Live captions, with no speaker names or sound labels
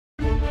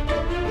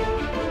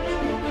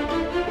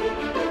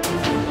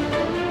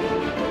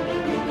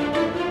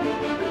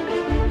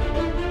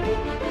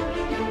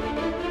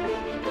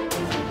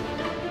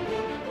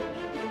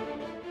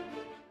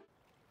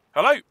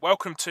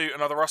welcome to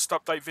another Rust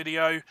update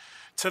video.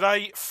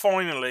 Today,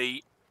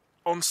 finally,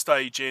 on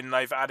staging,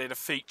 they've added a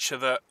feature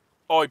that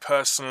I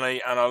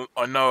personally, and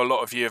I know a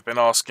lot of you have been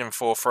asking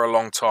for a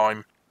long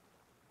time.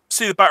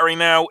 See the battery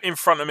now in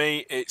front of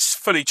me, it's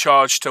fully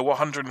charged to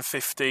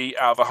 150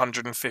 out of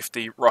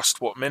 150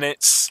 Rust watt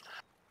minutes.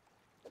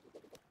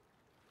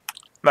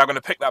 Now I'm going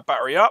to pick that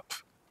battery up.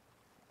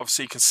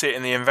 Obviously you can see it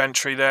in the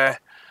inventory there.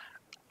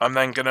 I'm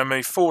then going to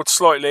move forward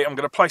slightly. I'm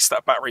going to place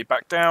that battery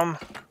back down.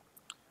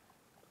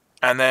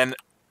 And then,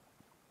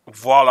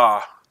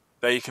 voila,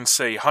 there you can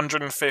see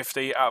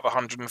 150 out of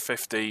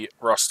 150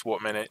 Rust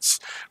watt minutes.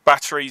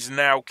 Batteries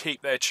now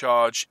keep their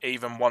charge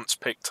even once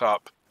picked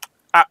up.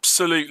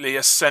 Absolutely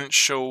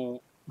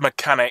essential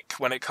mechanic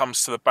when it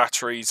comes to the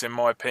batteries, in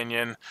my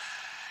opinion.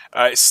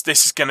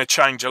 This is going to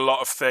change a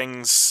lot of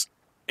things.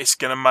 It's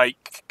going to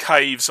make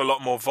caves a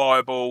lot more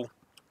viable.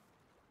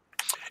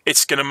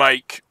 It's going to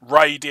make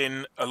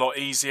raiding a lot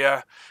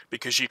easier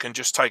because you can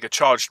just take a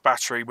charged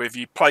battery with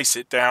you, place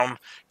it down,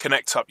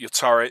 connect up your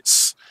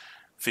turrets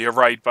for your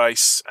raid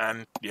base,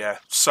 and yeah,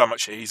 so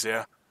much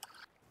easier.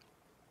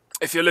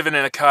 If you're living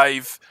in a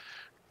cave,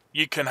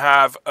 you can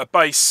have a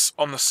base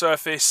on the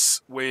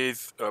surface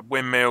with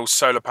windmills,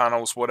 solar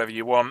panels, whatever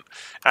you want,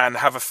 and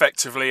have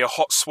effectively a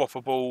hot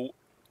swappable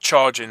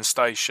charging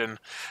station.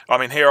 I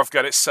mean, here I've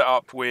got it set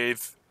up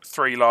with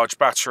 3 large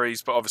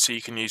batteries, but obviously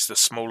you can use the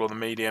small or the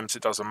mediums,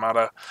 it doesn't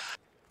matter.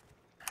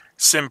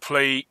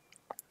 Simply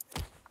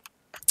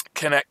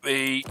connect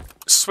the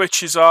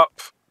switches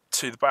up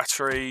to the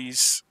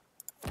batteries.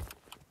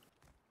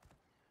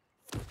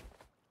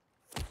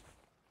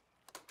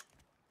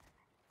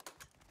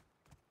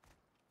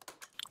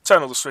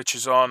 Turn all the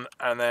switches on,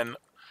 and then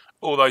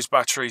all those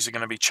batteries are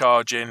going to be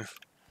charging.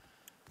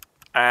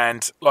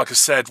 And like I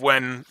said,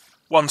 when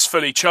one's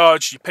fully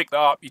charged, you pick that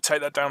up, you take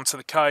that down to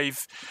the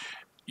cave,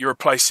 you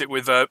replace it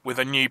with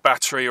a new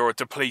battery or a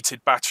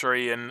depleted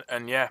battery, and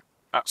yeah,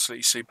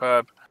 absolutely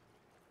superb.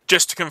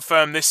 Just to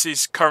confirm, this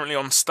is currently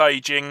on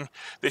staging.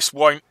 This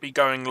won't be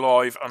going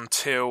live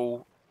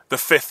until the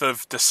 5th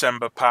of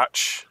December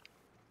patch.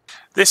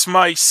 This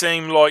may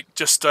seem like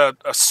just a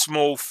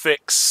small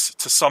fix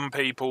to some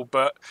people,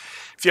 but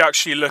if you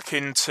actually look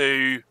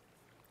into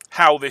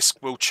how this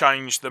will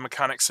change the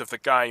mechanics of the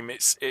game,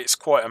 it's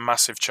quite a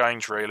massive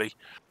change, really.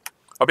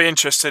 I'll be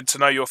interested to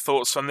know your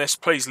thoughts on this.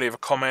 Please leave a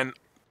comment.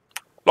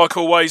 Like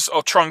always,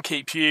 I'll try and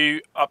keep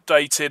you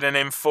updated and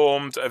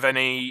informed of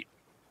any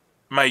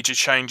major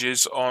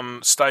changes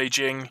on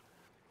staging.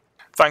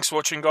 Thanks for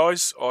watching,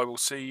 guys. I will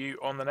see you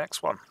on the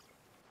next one.